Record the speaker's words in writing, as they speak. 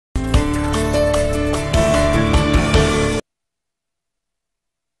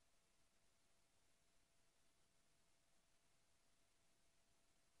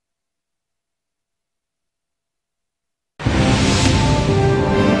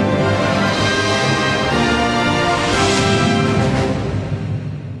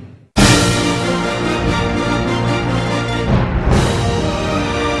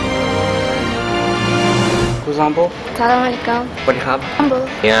Assalamualaikum.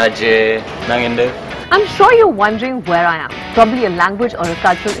 I'm sure you're wondering where I am. Probably a language or a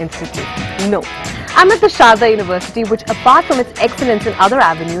cultural institute. No. I'm at the Sharda University, which apart from its excellence in other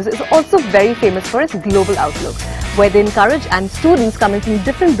avenues is also very famous for its global outlook, where they encourage and students coming from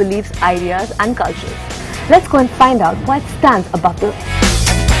different beliefs, ideas and cultures. Let's go and find out why it stands above the rest.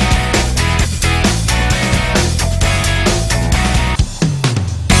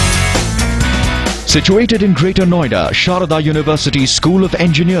 Situated in Greater Noida, Sharda University School of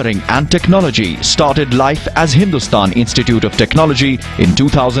Engineering and Technology started life as Hindustan Institute of Technology in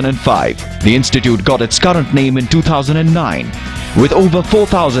 2005. The institute got its current name in 2009. With over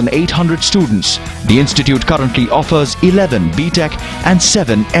 4,800 students, the institute currently offers 11 BTech and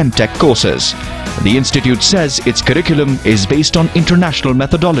 7 MTech courses. The institute says its curriculum is based on international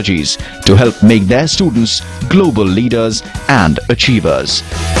methodologies to help make their students global leaders and achievers.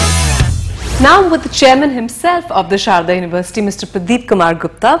 Now I'm with the chairman himself of the Sharda University, Mr. Pradeep Kumar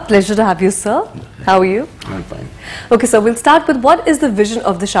Gupta. Pleasure to have you, sir. How are you? I'm fine. Okay, so we'll start with what is the vision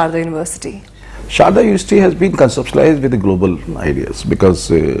of the Sharda University? Sharda University has been conceptualized with the global ideas because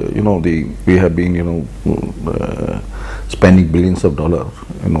we have been spending billions of dollars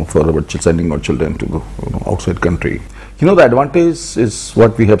for sending our children to the outside country. The advantage is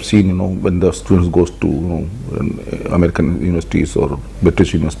what we have seen when the students goes to American universities or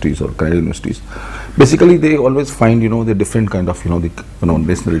British universities or Canadian universities. Basically they always find the different kind of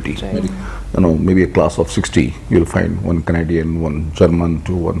nationality. Right. Maybe a class of 60 you'll find one Canadian, one German,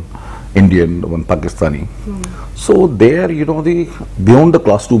 one Indian, one Pakistani. So there the beyond the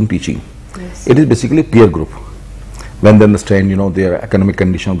classroom teaching, yes, it is basically peer group. When they understand their economic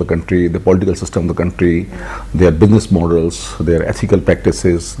condition of the country, the political system of the country, their business models, their ethical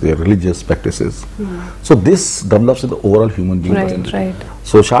practices, their religious practices. So this develops the overall human being. Right.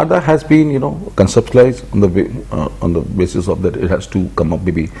 So Sharda has been conceptualized on the basis of that it has to come up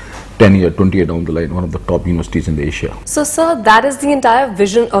maybe 10 years, 20 years down the line, one of the top universities in Asia. So sir, that is the entire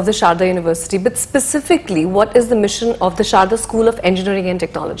vision of the Sharda University, but specifically what is the mission of the Sharda School of Engineering and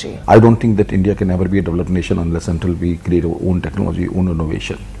Technology? I don't think that India can ever be a developed nation unless until we create our own technology, own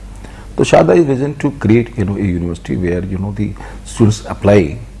innovation. So Sharda is vision to create a university where the students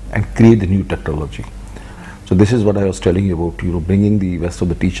apply and create the new technology. So this is what I was telling you about, bringing the best of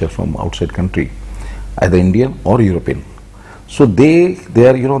the teacher from outside country, either Indian or European. So they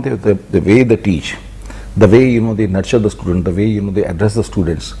are the way they teach, the way they nurture the student, the way they address the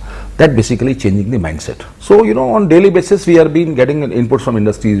students, that basically changing the mindset. So on daily basis we are getting input from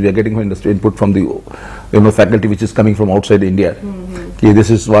industries, we are getting input from the faculty which is coming from outside India. Okay, this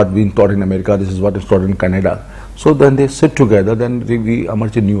is what being taught in America, this is what is taught in Canada. So then they sit together, then we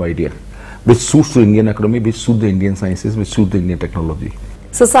emerge a new idea which suits the Indian economy, which suits the Indian sciences, which suits the Indian technology.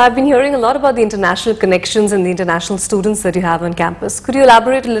 So sir, I've been hearing a lot about the international connections and the international students that you have on campus. Could you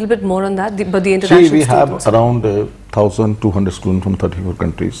elaborate a little bit more on that, about the international students? See, we have around 1,200 students from 34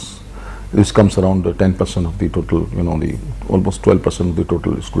 countries. This comes around 10% of the total, almost 12% of the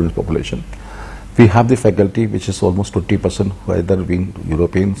total students population. We have the faculty which is almost 20% who either been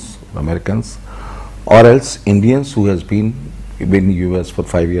Europeans, Americans, or else Indians who has been in US for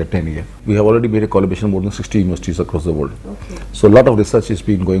 5 years, 10 years. We have already made a collaboration with more than 60 universities across the world. Okay. So a lot of research has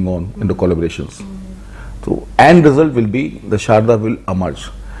been going on in the collaborations. So end result will be the Sharda will emerge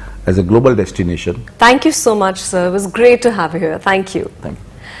as a global destination. Thank you so much, sir. It was great to have you here. Thank you. Thank you.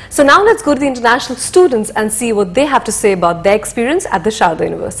 So now let's go to the international students and see what they have to say about their experience at the Sharda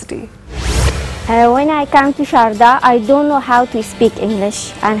University. When I come to Sharda, I don't know how to speak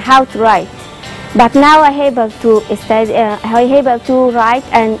English and how to write. But now I'm able to study, I'm able to write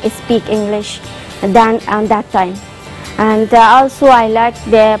and speak English than at that time. And also I like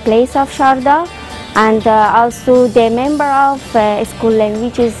the place of Sharda, and also the member of school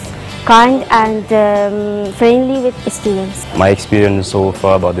languages kind and friendly with students. My experience so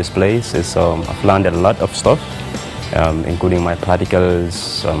far about this place is I've learned a lot of stuff, including my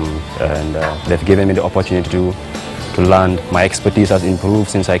practicals, and they've given me the opportunity to learn. My expertise has improved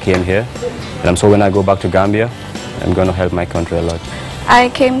since I came here, and so when I go back to Gambia, I'm going to help my country a lot. I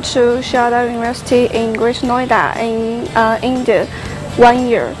came to Sharda University in Greater Noida in India 1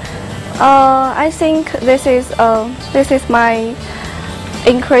 year. I think this is my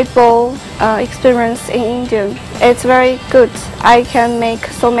incredible experience in India. It's very good. I can make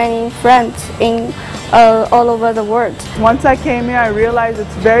so many friends in all over the world. Once I came here, I realized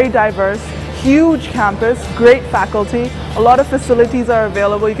it's very diverse, huge campus, great faculty, a lot of facilities are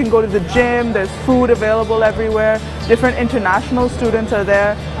available. You can go to the gym, there's food available everywhere, different international students are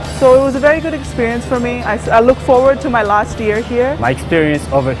there. So it was a very good experience for me. I look forward to my last year here. My experience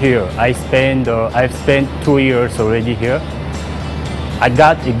over here, I've spent 2 years already here. I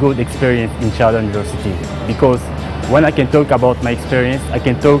got a good experience in Sharda University because when I can talk about my experience, I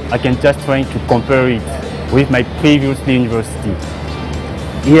can just try to compare it with my previous university.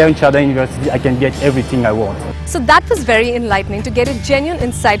 Here in Sharda University, I can get everything I want. So that was very enlightening to get a genuine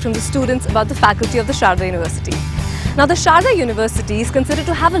insight from the students about the faculty of the Sharda University. Now, the Sharda University is considered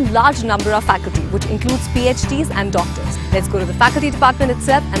to have a large number of faculty, which includes PhDs and doctors. Let's go to the faculty department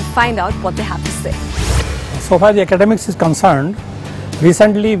itself and find out what they have to say. So far the academics is concerned,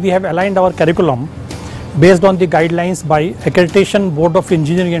 recently we have aligned our curriculum based on the guidelines by Accreditation Board of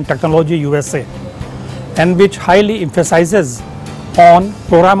Engineering and Technology USA, and which highly emphasizes on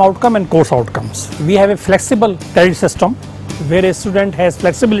program outcome and course outcomes. We have a flexible credit system where a student has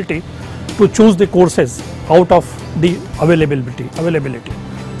flexibility to choose the courses out of the availability.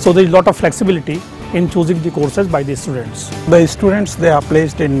 So there is a lot of flexibility in choosing the courses by the students. The students, they are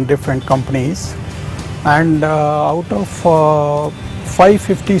placed in different companies, and out of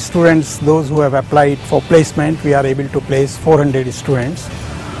 550 students, those who have applied for placement, we are able to place 400 students.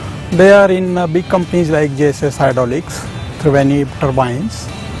 They are in big companies like JSS Hydraulics, Triveni Turbines,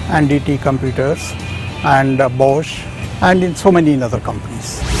 NDT Computers, and Bosch, and in so many other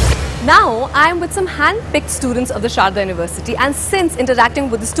companies. Now, I am with some hand-picked students of the Sharda University, and since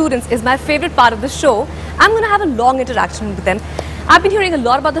interacting with the students is my favorite part of the show, I'm going to have a long interaction with them. I've been hearing a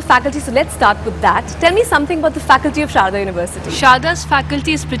lot about the faculty, so let's start with that. Tell me something about the faculty of Sharda University. Sharda's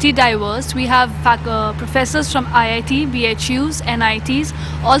faculty is pretty diverse. We have professors from IIT, BHUs, NITs,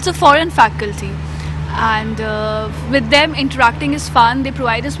 also foreign faculty. And with them interacting is fun. They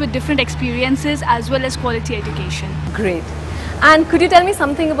provide us with different experiences as well as quality education. Great. And could you tell me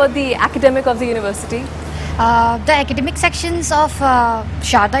something about the academic of the university? The academic sections of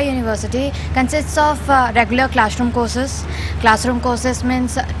Sharda University consists of regular classroom courses. Classroom courses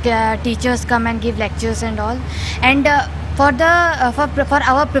means teachers come and give lectures and all. And for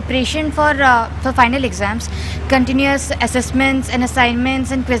our preparation for final exams, continuous assessments and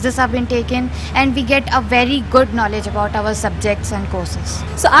assignments and quizzes have been taken, and we get a very good knowledge about our subjects and courses.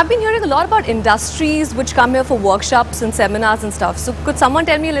 So I've been hearing a lot about industries which come here for workshops and seminars and stuff. So could someone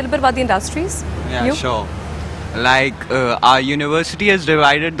tell me a little bit about the industries? Yeah, sure. Like our university has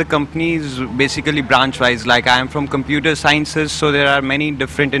divided the companies basically branch-wise. Like I am from computer sciences, so there are many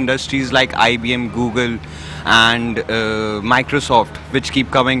different industries like IBM, Google, and Microsoft, which keep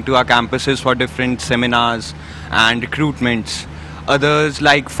coming to our campuses for different seminars and recruitments. Others,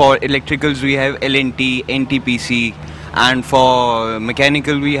 like for electricals, we have L&T, NTPC, and for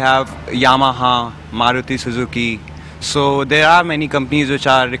mechanical we have Yamaha, Maruti Suzuki. So there are many companies which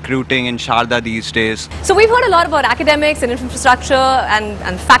are recruiting in Sharda these days. So we've heard a lot about academics and infrastructure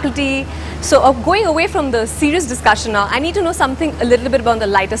and faculty. So going away from the serious discussion now, I need to know something a little bit about the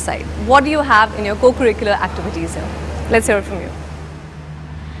lighter side. What do you have in your co-curricular activities here? Let's hear it from you.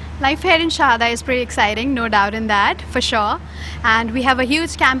 Life here in Sharda is pretty exciting, no doubt in that, for sure. And we have a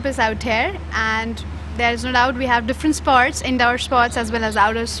huge campus out here, and there is no doubt we have different sports, indoor sports as well as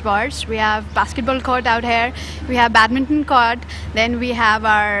outdoor sports. We have basketball court out here, we have badminton court, then we have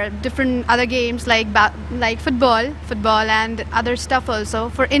our different other games like football and other stuff also.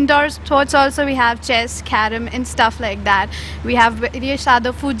 For indoor sports also we have chess, carom and stuff like that. We have various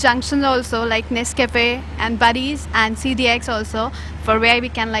other food junctions also like Nescafe and Buddies and CDX also, for where we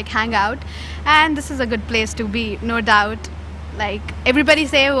can like hang out. And this is a good place to be, no doubt. Like everybody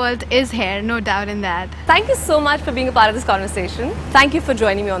say world is here, no doubt in that. Thank you so much for being a part of this conversation. Thank you for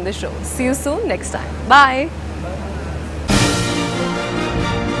joining me on this show. See you soon next time. Bye.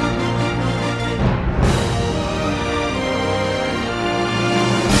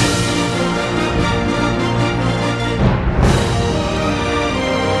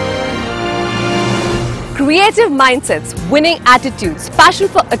 Creative mindsets, winning attitudes, passion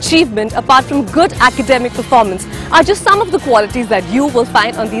for achievement apart from good academic performance are just some of the qualities that you will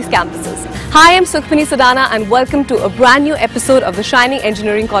find on these campuses. Hi, I'm Sukhmani Sadana and welcome to a brand new episode of the Shining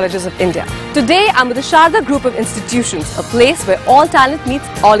Engineering Colleges of India. Today I'm with the Sharda Group of institutions, a place where all talent meets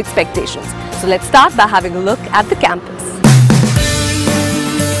all expectations. So let's start by having a look at the campus.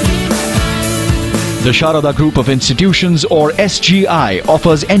 The Sharda Group of Institutions, or SGI,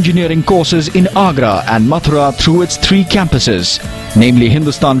 offers engineering courses in Agra and Mathura through its 3 campuses, namely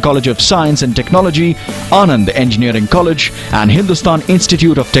Hindustan College of Science and Technology, Anand Engineering College, and Hindustan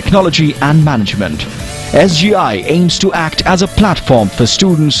Institute of Technology and Management. SGI aims to act as a platform for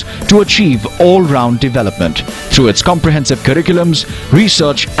students to achieve all-round development through its comprehensive curriculums,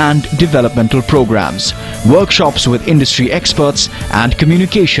 research and developmental programs, workshops with industry experts and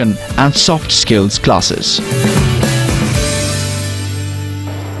communication and soft skills classes.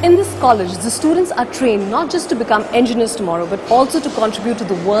 In this college, the students are trained not just to become engineers tomorrow, but also to contribute to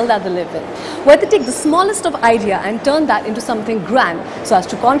the world that they live in, where they take the smallest of idea and turn that into something grand so as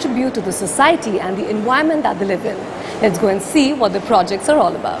to contribute to the society and the environment that they live in. Let's go and see what the projects are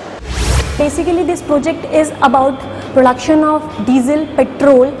all about. Basically, this project is about production of diesel,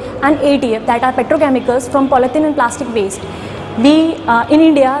 petrol and ATF, that are petrochemicals, from polythene and plastic waste. In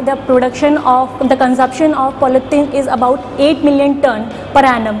India, the consumption of polythene is about 8 million ton per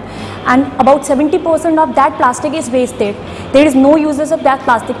annum, and about 70% of that plastic is wasted. There is no uses of that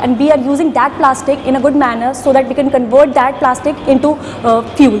plastic, and we are using that plastic in a good manner so that we can convert that plastic into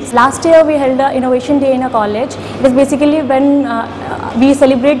fuels. Last year we held an Innovation Day in a college. It was basically when we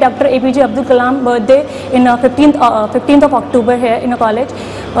celebrate Dr. APJ Abdul Kalam birthday in 15th of October here in a college.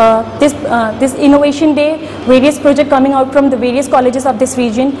 This Innovation Day, various projects coming out from the various colleges of this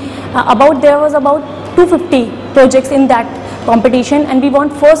region. There was about 250 projects in that competition, and we won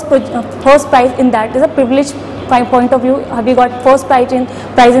first prize in that. It's a privileged point of view. We got first prize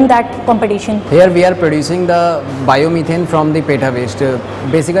in that competition. Here we are producing the biomethane from the PETA waste.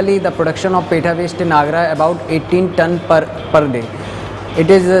 Basically, the production of PETA waste in Agra about 18 ton per day. It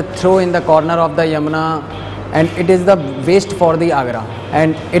is thrown in the corner of the Yamuna, and it is the waste for the Agra,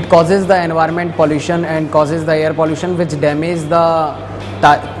 and it causes the environment pollution and causes the air pollution, which damages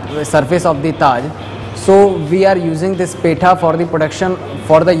the surface of the Taj. So we are using this PETA for the production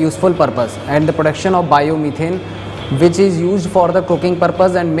for the useful purpose, and the production of biomethane, which is used for the cooking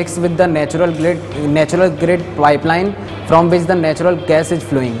purpose and mixed with the natural grid pipeline from which the natural gas is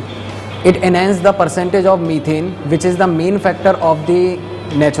flowing. It enhances the percentage of methane, which is the main factor of the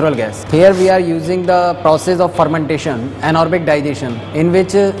natural gas. Here we are using the process of fermentation, anaerobic digestion, in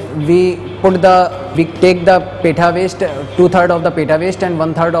which we take the PETA waste, 2/3 of the PETA waste and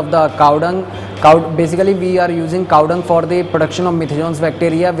 1/3 of the cow dung. Basically we are using cow dung for the production of methogens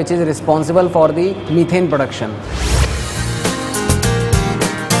bacteria, which is responsible for the methane production.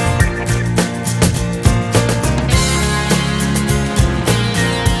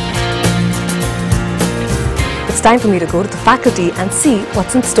 It's time for me to go to the faculty and see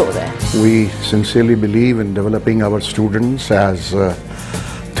what's in store there. We sincerely believe in developing our students as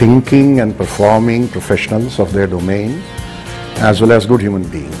thinking and performing professionals of their domain, as well as good human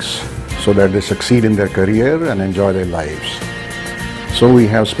beings, so that they succeed in their career and enjoy their lives. So we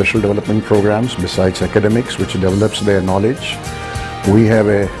have special development programs besides academics, which develops their knowledge. We have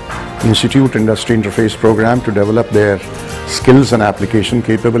a institute industry interface program to develop their skills and application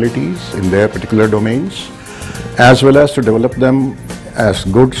capabilities in their particular domains, as well as to develop them as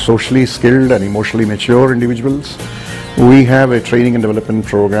good, socially skilled and emotionally mature individuals. We have a training and development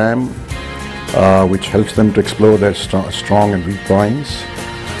program which helps them to explore their strong and weak points,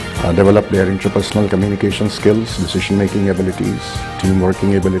 develop their interpersonal communication skills, decision-making abilities,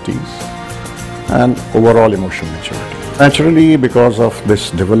 team-working abilities, and overall emotional maturity. Naturally, because of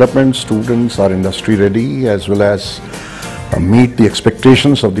this development, students are industry ready as well as meet the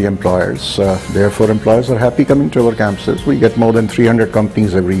expectations of the employers. Therefore, employers are happy coming to our campuses. We get more than 300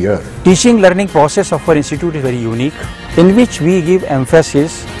 companies every year. Teaching learning process of our institute is very unique, in which we give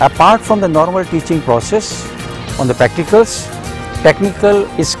emphasis, apart from the normal teaching process, on the practicals, technical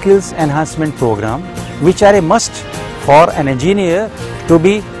skills enhancement program, which are a must for an engineer to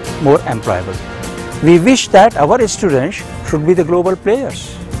be more employable. We wish that our students should be the global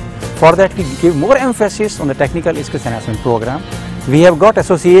players. For that, we give more emphasis on the technical skills enhancement program. We have got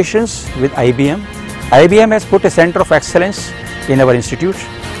associations with IBM. IBM has put a center of excellence in our institute.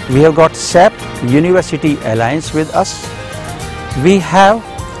 We have got SAP University Alliance with us. We have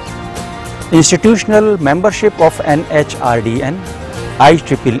institutional membership of NHRDN,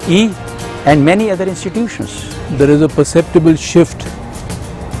 IEEE, and many other institutions. There is a perceptible shift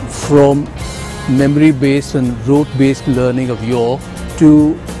from memory-based and rote-based learning of yore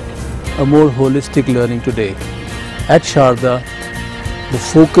to a more holistic learning today. At Sharda, the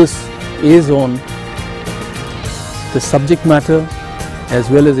focus is on the subject matter as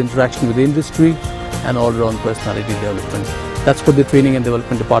well as interaction with industry and all-round personality development. That's what the Training and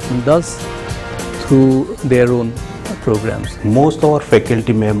Development Department does through their own programs. Most of our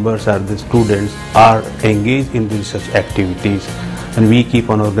faculty members or the students are engaged in research activities, and we keep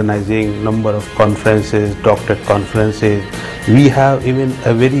on organizing number of conferences, doctorate conferences. We have even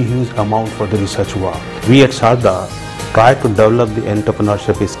a very huge amount for the research work. We at Sharda try to develop the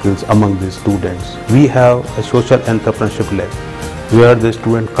entrepreneurship skills among the students. We have a social entrepreneurship lab where the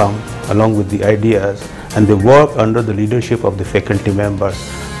students come along with the ideas and they work under the leadership of the faculty members.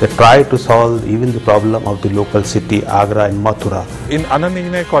 They try to solve even the problem of the local city, Agra and Mathura. In Anand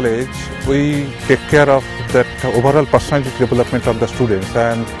Engineering College, we take care of that overall personality development of the students,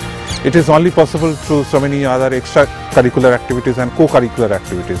 and it is only possible through so many other extracurricular activities and co-curricular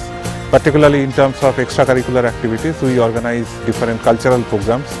activities. Particularly in terms of extracurricular activities, we organize different cultural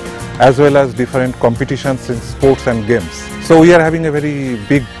programs as well as different competitions in sports and games. So we are having a very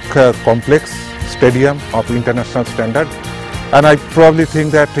big complex stadium of international standard, and I probably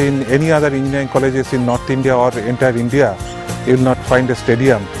think that in any other engineering colleges in North India or entire India, you will not find a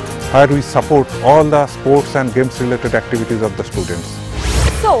stadium where we support all the sports and games related activities of the students.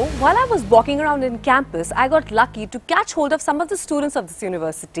 So, while I was walking around in campus, I got lucky to catch hold of some of the students of this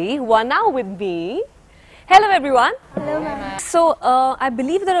university who are now with me. Hello everyone. Hello ma'am. So, I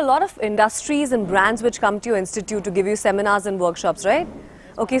believe there are a lot of industries and brands which come to your institute to give you seminars and workshops, right?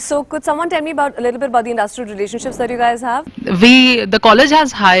 Okay, so could someone tell me a little bit about the industrial relationships that you guys have? The college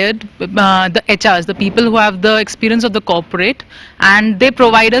has hired the HRs, the people who have the experience of the corporate, and they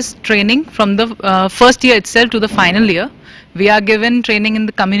provide us training from the first year itself to the final year. We are given training in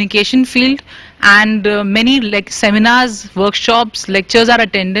the communication field, and many like seminars, workshops, lectures are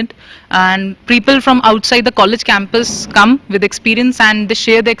attended, and people from outside the college campus come with experience and they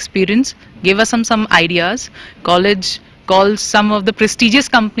share the experience, give us some ideas. College calls some of the prestigious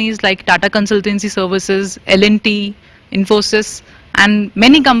companies like Tata Consultancy Services, L&T, Infosys, and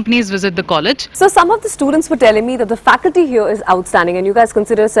many companies visit the college. So some of the students were telling me that the faculty here is outstanding, and you guys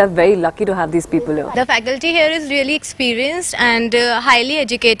consider yourself very lucky to have these people here. The faculty here is really experienced and highly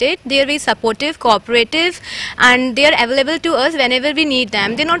educated. They are very supportive, cooperative, and they are available to us whenever we need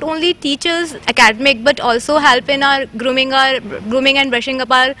them. They not only teach us academic but also help in our grooming and brushing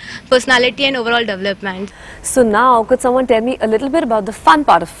up our personality and overall development. So now could someone tell me a little bit about the fun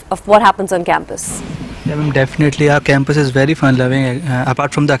part of what happens on campus? Yeah, definitely our campus is very fun loving.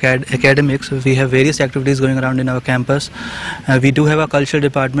 Apart from the academics, we have various activities going around in our campus. We do have a cultural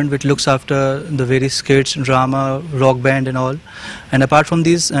department which looks after the various skits, drama, rock band and all. And apart from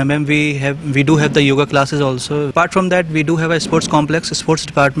these, we do have the yoga classes also. Apart from that, we do have a sports complex, a sports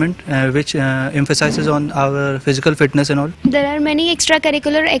department which emphasizes on our physical fitness and all. There are many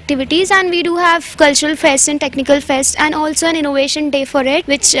extracurricular activities, and we do have cultural fest and technical fest, and also an innovation day for it,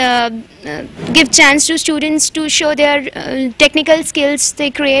 which give chance to students to show their technical skills. They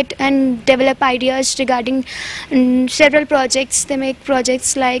create and develop ideas regarding several projects. They make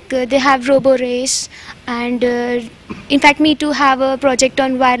projects like they have robo race, and in fact me too have a project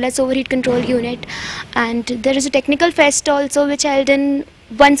on wireless overheat control unit. And there is a technical fest also which held in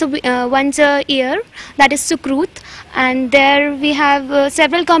once a year, that is Sukrut, and there we have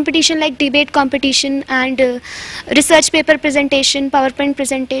several competition like debate competition and research paper presentation, PowerPoint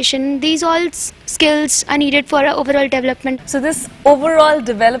presentation. These all skills are needed for overall development. So this overall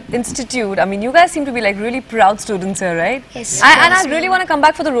developed institute, I mean, you guys seem to be like really proud students here, right? Yes. And I really want to come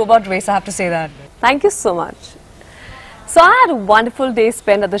back for the robot race, I have to say that. Thank you so much. So I had a wonderful day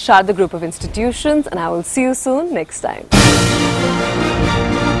spent at the Sharda Group of institutions, and I will see you soon next time.